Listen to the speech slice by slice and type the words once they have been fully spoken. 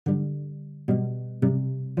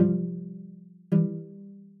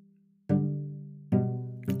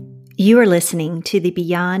You are listening to the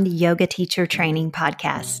Beyond Yoga Teacher Training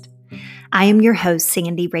podcast. I am your host,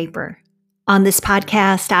 Sandy Raper. On this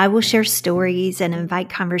podcast, I will share stories and invite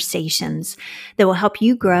conversations that will help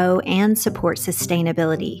you grow and support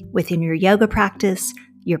sustainability within your yoga practice,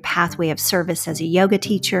 your pathway of service as a yoga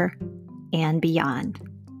teacher, and beyond.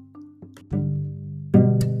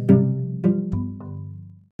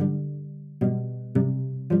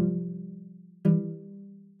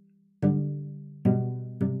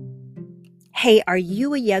 Hey, are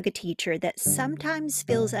you a yoga teacher that sometimes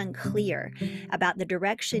feels unclear about the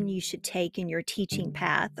direction you should take in your teaching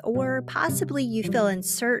path, or possibly you feel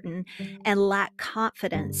uncertain and lack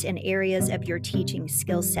confidence in areas of your teaching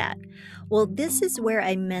skill set? Well, this is where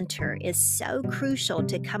a mentor is so crucial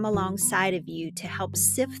to come alongside of you to help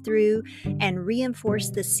sift through and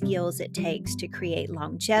reinforce the skills it takes to create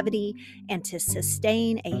longevity and to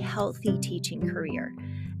sustain a healthy teaching career.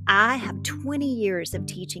 I have 20 years of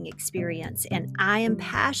teaching experience, and I am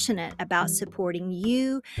passionate about supporting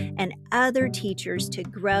you and other teachers to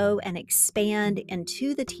grow and expand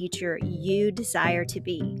into the teacher you desire to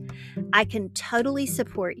be. I can totally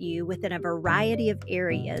support you within a variety of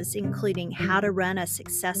areas, including how to run a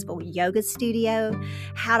successful yoga studio,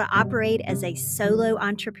 how to operate as a solo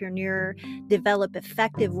entrepreneur, develop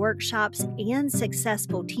effective workshops and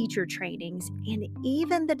successful teacher trainings, and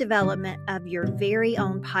even the development of your very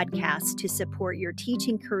own podcast to support your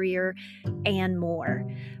teaching career and more.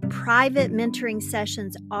 Private mentoring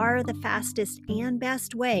sessions are the fastest and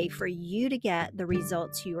best way for you to get the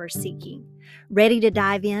results you are seeking. Ready to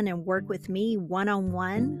dive in and work with me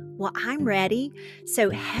one-on-one? Well, I'm ready. So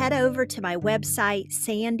head over to my website,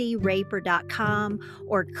 sandyraper.com,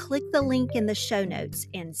 or click the link in the show notes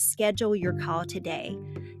and schedule your call today.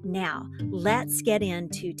 Now, let's get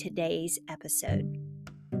into today's episode.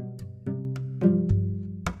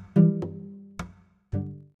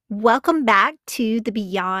 Welcome back to the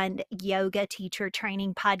Beyond Yoga Teacher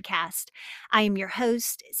Training podcast. I am your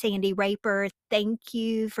host, Sandy Raper. Thank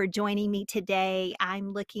you for joining me today.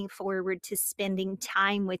 I'm looking forward to spending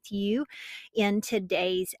time with you in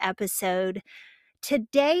today's episode.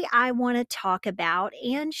 Today, I want to talk about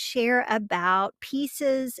and share about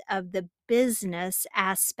pieces of the business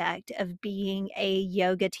aspect of being a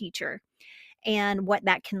yoga teacher, and what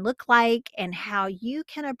that can look like, and how you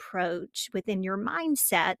can approach within your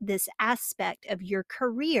mindset this aspect of your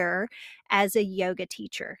career as a yoga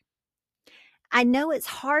teacher. I know it's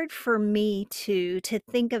hard for me to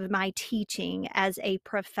think of my teaching as a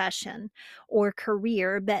profession or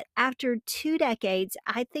career, but after 2 decades,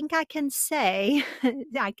 I think I can say,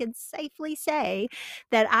 I can safely say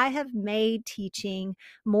that I have made teaching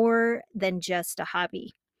more than just a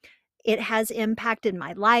hobby. It has impacted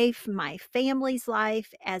my life, my family's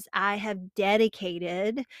life, as I have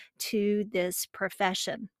dedicated to this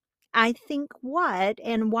profession. I think what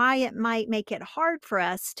and why it might make it hard for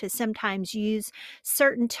us to sometimes use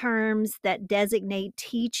certain terms that designate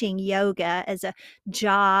teaching yoga as a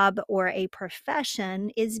job or a profession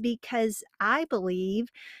is because I believe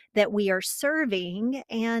that we are serving,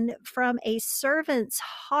 and from a servant's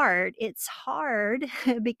heart, it's hard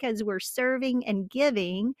because we're serving and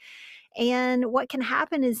giving. And what can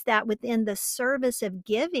happen is that within the service of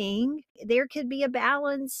giving, there could be a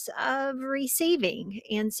balance of receiving.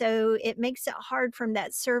 And so it makes it hard from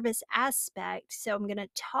that service aspect. So I'm going to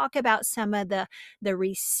talk about some of the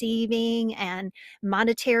receiving and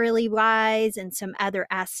monetarily wise and some other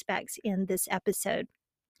aspects in this episode.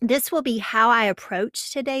 This will be how I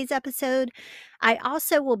approach today's episode. I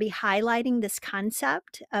also will be highlighting this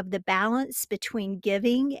concept of the balance between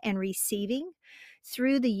giving and receiving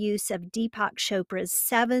through the use of Deepak Chopra's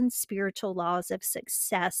 7 Spiritual Laws of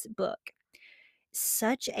Success book.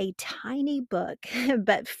 Such a tiny book,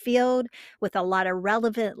 but filled with a lot of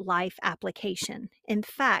relevant life application. In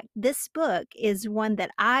fact, this book is one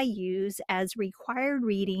that I use as required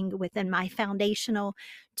reading within my foundational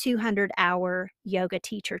 200-hour yoga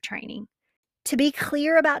teacher training. To be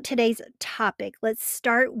clear about today's topic, let's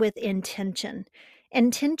start with intention.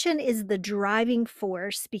 Intention is the driving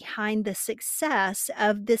force behind the success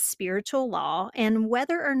of this spiritual law and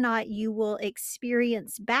whether or not you will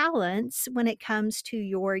experience balance when it comes to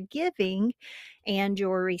your giving and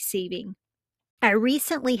your receiving. I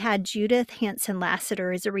recently had Judith Hanson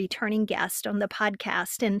Lassiter as a returning guest on the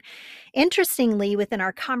podcast. And interestingly, within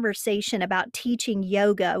our conversation about teaching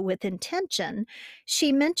yoga with intention,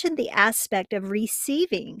 she mentioned the aspect of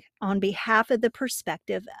receiving on behalf of the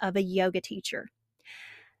perspective of a yoga teacher.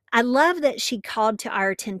 I love that she called to our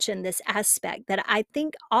attention this aspect that I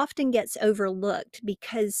think often gets overlooked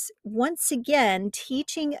because, once again,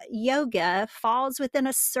 teaching yoga falls within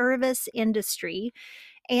a service industry,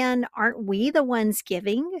 And aren't we the ones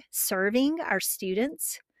giving, serving our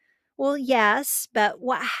students? Well, yes, but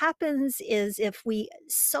what happens is if we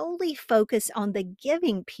solely focus on the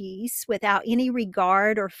giving piece without any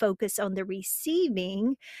regard or focus on the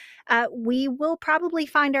receiving, we will probably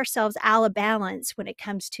find ourselves out of balance when it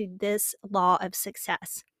comes to this law of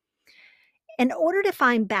success. In order to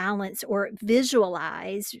find balance or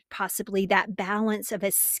visualize possibly that balance of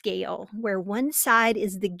a scale where one side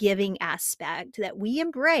is the giving aspect that we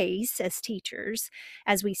embrace as teachers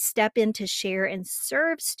as we step in to share and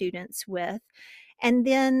serve students with, and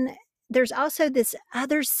then there's also this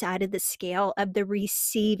other side of the scale of the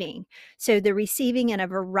receiving. So, the receiving in a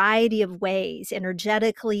variety of ways,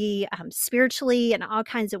 energetically, spiritually, and all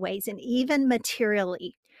kinds of ways, and even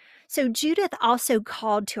materially. So, Judith also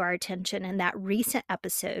called to our attention in that recent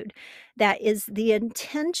episode that is the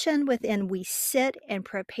intention within we sit and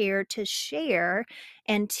prepare to share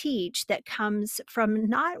and teach that comes from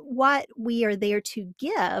not what we are there to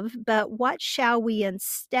give, but what shall we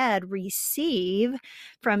instead receive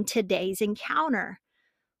from today's encounter.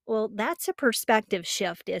 Well, that's a perspective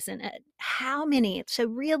shift, isn't it? So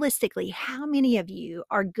realistically, how many of you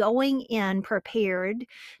are going in prepared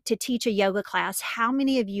to teach a yoga class? How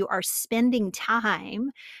many of you are spending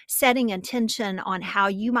time setting intention on how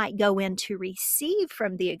you might go in to receive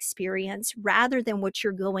from the experience rather than what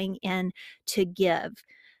you're going in to give?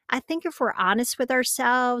 I think if we're honest with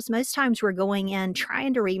ourselves, most times we're going in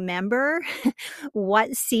trying to remember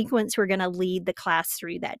what sequence we're going to lead the class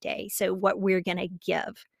through that day. So, what we're going to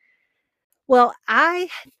give. Well, I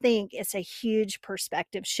think it's a huge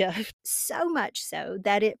perspective shift, so much so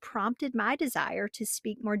that it prompted my desire to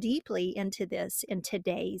speak more deeply into this in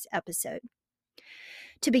today's episode.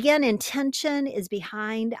 To begin, intention is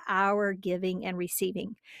behind our giving and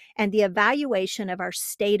receiving, and the evaluation of our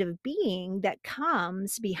state of being that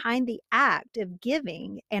comes behind the act of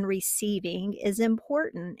giving and receiving is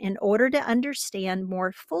important in order to understand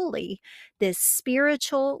more fully this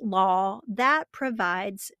spiritual law that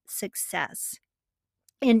provides success.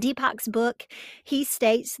 In Deepak's book, he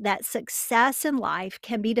states that success in life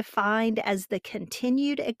can be defined as the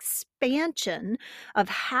continued expansion of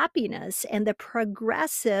happiness and the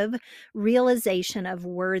progressive realization of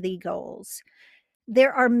worthy goals.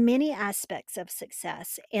 There are many aspects of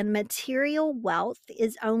success, and material wealth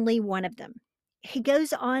is only one of them. He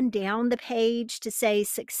goes on down the page to say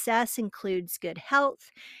success includes good health,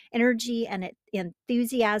 energy, and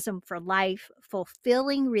enthusiasm for life,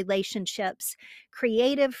 fulfilling relationships,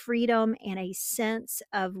 creative freedom, and a sense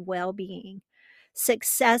of well being.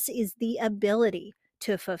 Success is the ability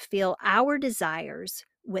to fulfill our desires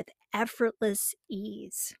with effortless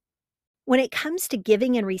ease. When it comes to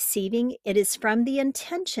giving and receiving, it is from the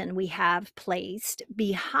intention we have placed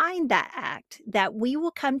behind that act that we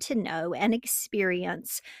will come to know and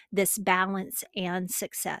experience this balance and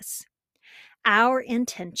success. Our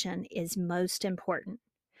intention is most important.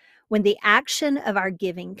 When the action of our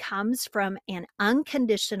giving comes from an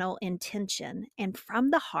unconditional intention and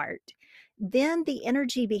from the heart, then the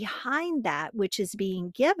energy behind that which is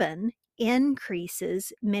being given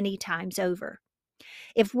increases many times over.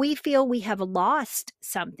 If we feel we have lost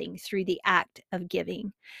something through the act of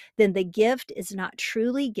giving, then the gift is not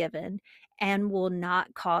truly given and will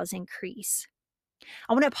not cause increase.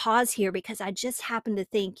 I want to pause here because I just happen to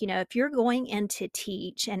think, if you're going in to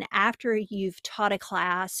teach and after you've taught a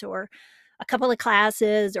class or a couple of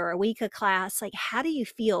classes or a week of class, like how do you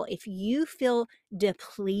feel? If you feel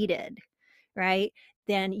depleted, right?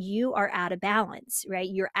 Then you are out of balance, right?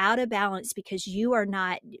 You're out of balance because you are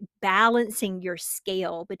not balancing your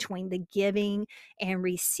scale between the giving and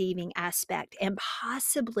receiving aspect. And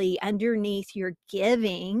possibly underneath your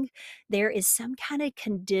giving, there is some kind of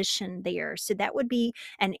condition there. So that would be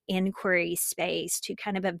an inquiry space to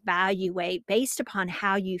kind of evaluate based upon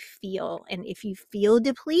how you feel. And if you feel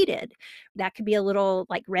depleted, that could be a little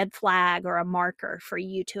like red flag or a marker for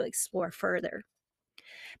you to explore further.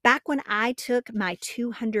 Back when I took my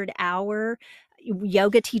 200-hour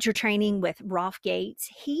yoga teacher training with Rolf Gates,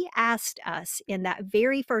 he asked us in that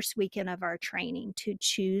very first weekend of our training to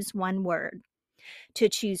choose one word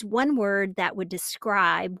that would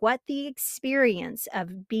describe what the experience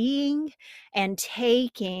of being and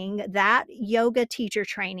taking that yoga teacher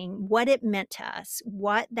training, what it meant to us,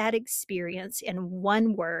 what that experience in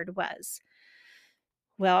one word was.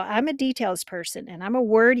 Well, I'm a details person and I'm a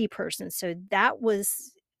wordy person, so that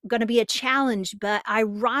was gonna be a challenge, but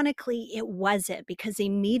ironically, it wasn't because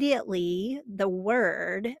immediately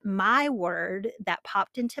my word that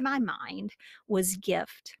popped into my mind was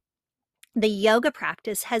gift. The yoga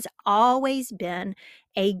practice has always been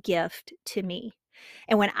a gift to me.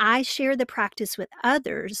 And when I share the practice with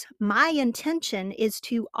others, my intention is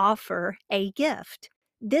to offer a gift.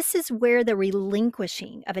 This is where the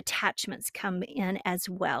relinquishing of attachments come in as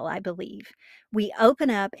well, I believe. We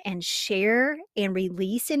open up and share and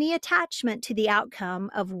release any attachment to the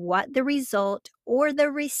outcome of what the result or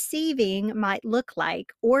the receiving might look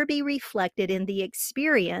like or be reflected in the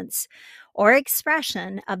experience or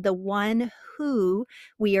expression of the one who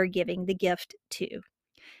we are giving the gift to.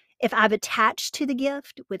 If I've attached to the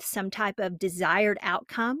gift with some type of desired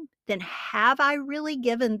outcome, then have I really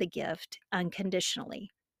given the gift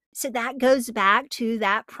unconditionally? So that goes back to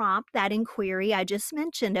that prompt, that inquiry I just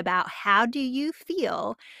mentioned about how do you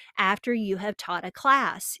feel after you have taught a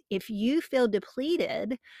class? If you feel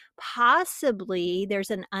depleted, possibly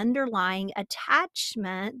there's an underlying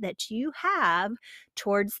attachment that you have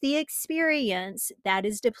towards the experience that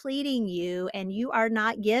is depleting you, and you are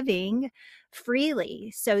not giving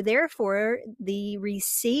freely. So, therefore, the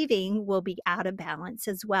receiving will be out of balance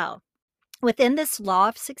as well. Within this law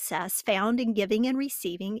of success found in giving and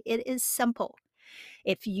receiving, it is simple.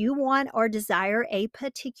 If you want or desire a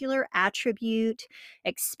particular attribute,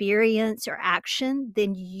 experience, or action,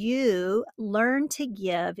 then you learn to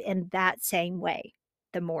give in that same way.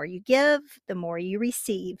 The more you give, the more you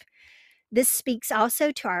receive. This speaks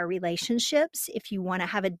also to our relationships. If you want to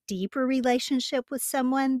have a deeper relationship with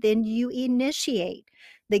someone, then you initiate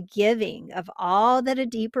the giving of all that a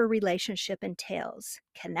deeper relationship entails: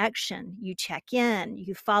 connection, you check in,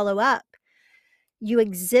 you follow up, you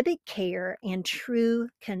exhibit care and true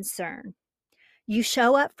concern. You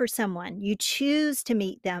show up for someone, you choose to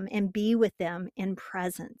meet them and be with them in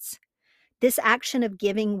presence. This action of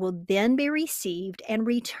giving will then be received and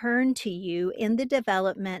returned to you in the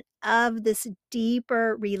development of this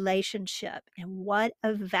deeper relationship. And what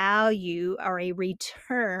a value or a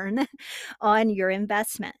return on your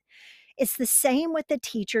investment. It's the same with the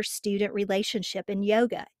teacher student relationship in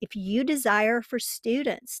yoga. If you desire for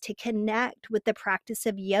students to connect with the practice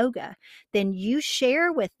of yoga, then you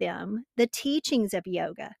share with them the teachings of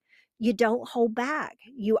yoga. You don't hold back.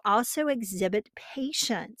 You also exhibit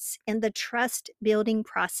patience in the trust building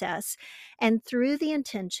process. And through the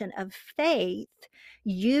intention of faith,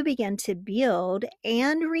 you begin to build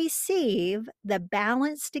and receive the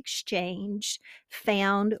balanced exchange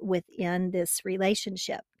found within this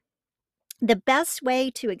relationship. The best way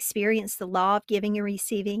to experience the law of giving and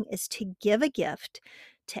receiving is to give a gift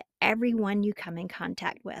to everyone you come in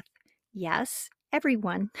contact with. Yes,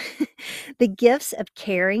 everyone. The gifts of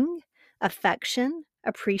caring, affection,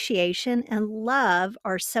 appreciation, and love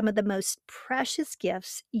are some of the most precious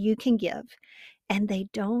gifts you can give, and they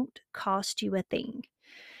don't cost you a thing.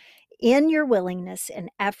 In your willingness and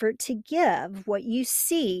effort to give what you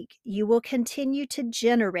seek, you will continue to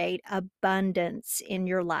generate abundance in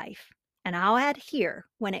your life. And I'll add here,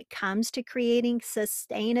 when it comes to creating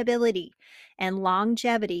sustainability and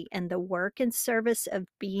longevity in the work and service of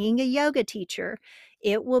being a yoga teacher,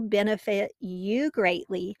 it will benefit you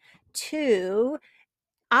greatly to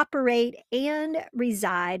operate and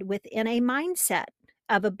reside within a mindset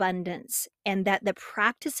of abundance, and that the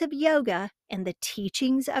practice of yoga and the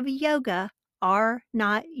teachings of yoga are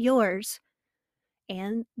not yours.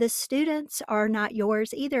 And the students are not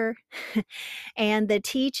yours either. And the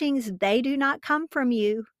teachings, they do not come from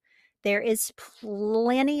you. There is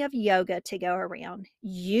plenty of yoga to go around.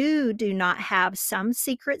 You do not have some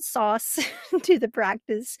secret sauce to the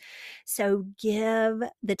practice. So give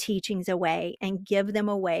the teachings away and give them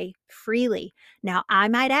away freely. Now, I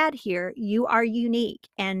might add here, you are unique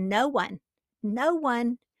and no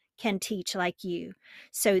one can teach like you.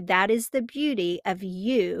 So that is the beauty of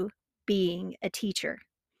you being a teacher.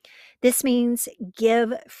 This means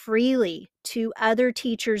give freely to other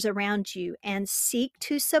teachers around you and seek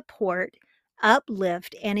to support,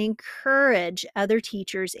 uplift, and encourage other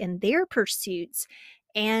teachers in their pursuits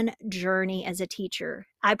and journey as a teacher.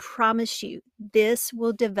 I promise you, this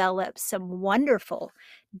will develop some wonderful,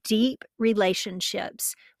 deep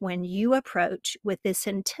relationships when you approach with this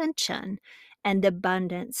intention and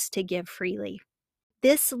abundance to give freely.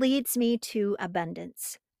 This leads me to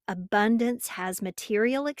abundance. Abundance has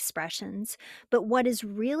material expressions, but what is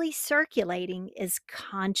really circulating is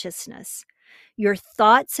consciousness. Your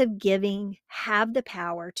thoughts of giving have the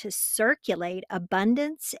power to circulate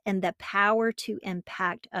abundance and the power to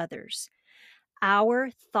impact others. Our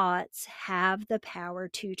thoughts have the power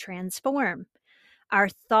to transform. Our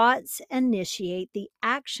thoughts initiate the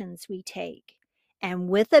actions we take, and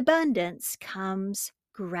with abundance comes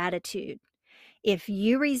gratitude. If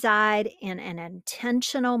you reside in an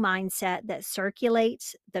intentional mindset that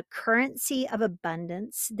circulates the currency of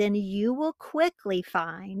abundance, then you will quickly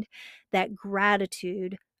find that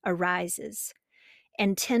gratitude arises.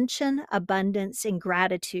 Intention, abundance, and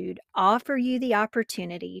gratitude offer you the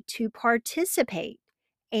opportunity to participate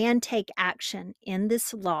and take action in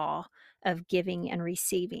this law of giving and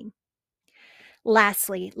receiving.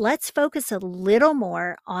 Lastly, let's focus a little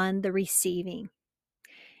more on the receiving.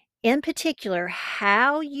 In particular,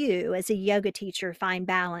 how you as a yoga teacher find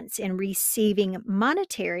balance in receiving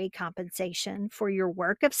monetary compensation for your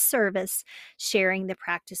work of service, sharing the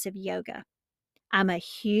practice of yoga. I'm a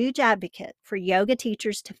huge advocate for yoga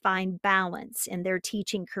teachers to find balance in their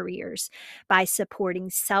teaching careers by supporting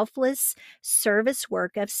selfless service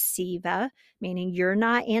work of Siva, meaning you're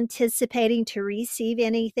not anticipating to receive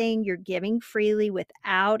anything, you're giving freely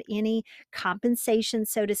without any compensation,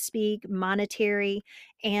 so to speak, monetary,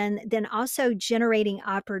 and then also generating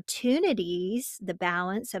opportunities, the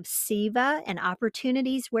balance of Siva and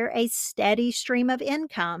opportunities where a steady stream of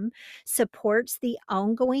income supports the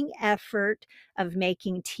ongoing effort of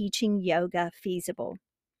making teaching yoga feasible.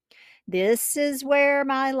 This is where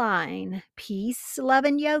my line, peace, love,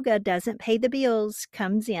 and yoga doesn't pay the bills,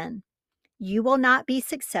 comes in. You will not be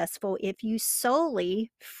successful if you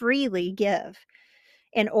solely freely give.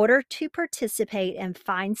 In order to participate and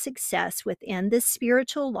find success within this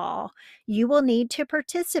spiritual law, you will need to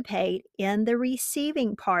participate in the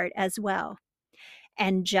receiving part as well.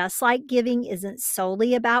 And just like giving isn't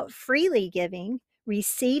solely about freely giving,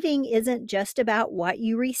 receiving isn't just about what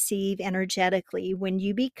you receive energetically when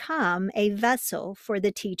you become a vessel for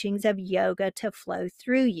the teachings of yoga to flow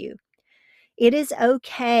through you. It is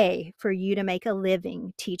okay for you to make a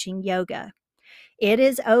living teaching yoga. It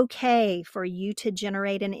is okay for you to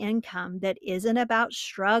generate an income that isn't about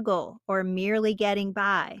struggle or merely getting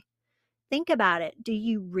by. Think about it. Do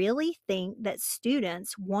you really think that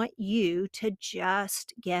students want you to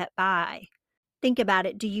just get by? Think about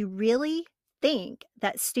it. Do you really think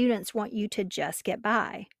that students want you to just get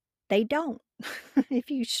by? They don't.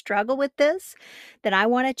 If you struggle with this, then I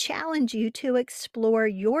want to challenge you to explore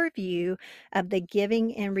your view of the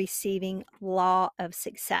giving and receiving law of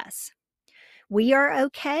success. We are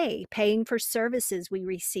okay paying for services we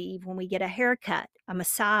receive when we get a haircut, a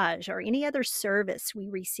massage, or any other service we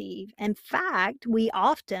receive. In fact, we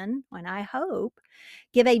often, and I hope,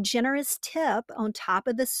 give a generous tip on top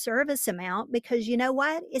of the service amount because you know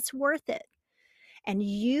what? It's worth it. And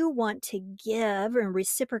you want to give and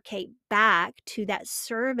reciprocate back to that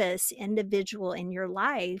service individual in your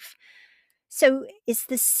life. So it's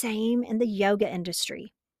the same in the yoga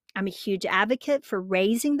industry. I'm a huge advocate for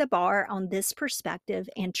raising the bar on this perspective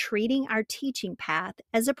and treating our teaching path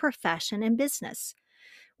as a profession and business.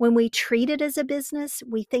 When we treat it as a business,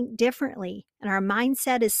 we think differently and our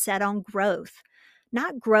mindset is set on growth.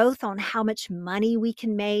 Not growth on how much money we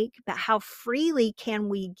can make, but how freely can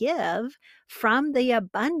we give from the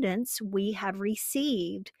abundance we have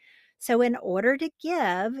received. So, in order to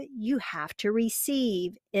give, you have to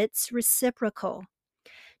receive. It's reciprocal.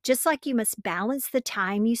 Just like you must balance the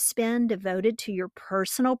time you spend devoted to your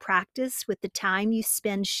personal practice with the time you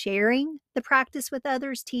spend sharing the practice with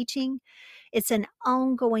others teaching, it's an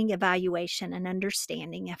ongoing evaluation and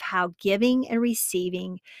understanding of how giving and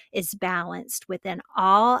receiving is balanced within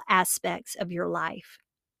all aspects of your life.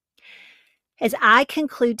 As I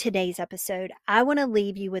conclude today's episode, I want to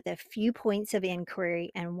leave you with a few points of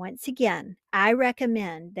inquiry. And once again, I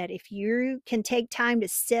recommend that if you can take time to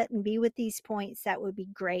sit and be with these points, that would be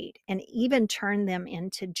great, and even turn them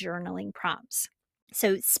into journaling prompts.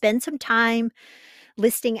 So spend some time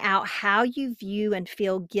listing out how you view and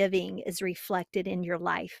feel giving is reflected in your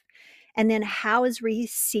life. And then how is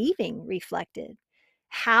receiving reflected?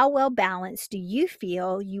 How well balanced do you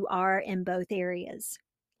feel you are in both areas?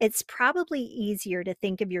 It's probably easier to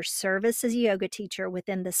think of your service as a yoga teacher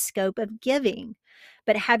within the scope of giving,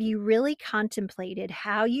 but have you really contemplated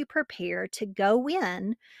how you prepare to go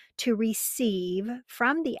in to receive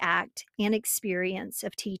from the act and experience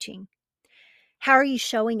of teaching? How are you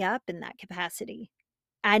showing up in that capacity?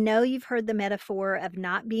 I know you've heard the metaphor of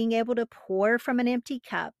not being able to pour from an empty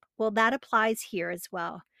cup. Well, that applies here as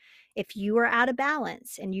well. If you are out of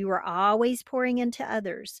balance and you are always pouring into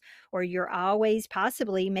others, or you're always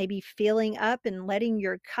possibly maybe filling up and letting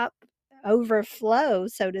your cup overflow,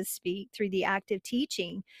 so to speak, through the act of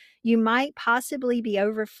teaching, you might possibly be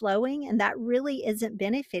overflowing and that really isn't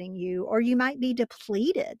benefiting you, or you might be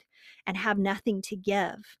depleted and have nothing to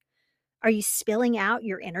give. Are you spilling out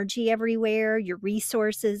your energy everywhere, your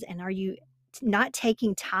resources, and are you not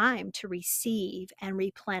taking time to receive and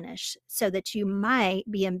replenish so that you might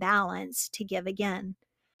be in balance to give again.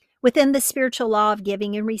 Within the spiritual law of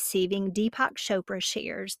giving and receiving, Deepak Chopra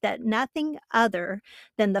shares that nothing other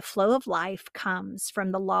than the flow of life comes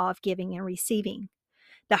from the law of giving and receiving.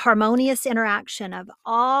 The harmonious interaction of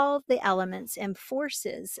all the elements and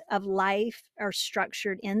forces of life are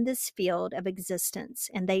structured in this field of existence,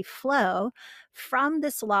 and they flow from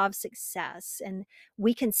this law of success. And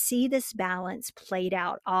we can see this balance played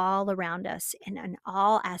out all around us and in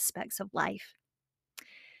all aspects of life.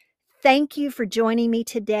 Thank you for joining me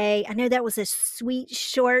today. I know that was a sweet,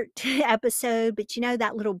 short episode, but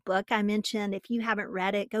that little book I mentioned, if you haven't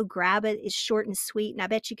read it, go grab it. It's short and sweet, and I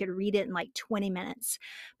bet you could read it in like 20 minutes,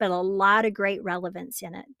 but a lot of great relevance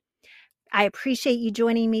in it. I appreciate you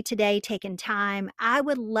joining me today, taking time. I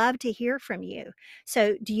would love to hear from you.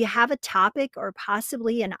 So, do you have a topic or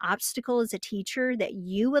possibly an obstacle as a teacher that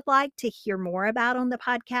you would like to hear more about on the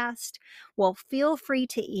podcast? Well, feel free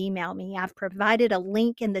to email me. I've provided a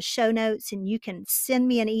link in the show notes, and you can send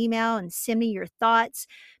me an email and send me your thoughts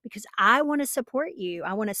because I want to support you.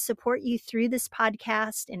 I want to support you through this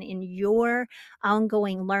podcast and in your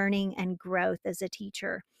ongoing learning and growth as a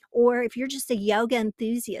teacher. Or if you're just a yoga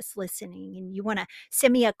enthusiast listening and you want to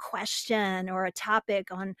send me a question or a topic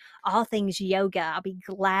on all things yoga, I'll be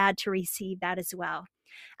glad to receive that as well.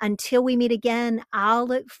 Until we meet again, I'll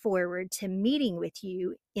look forward to meeting with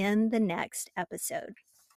you in the next episode.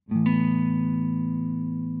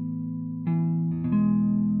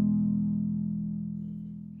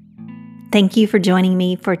 Thank you for joining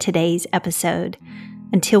me for today's episode.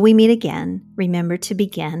 Until we meet again, remember to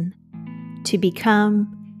begin, to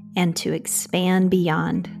become, and to expand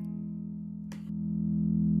beyond.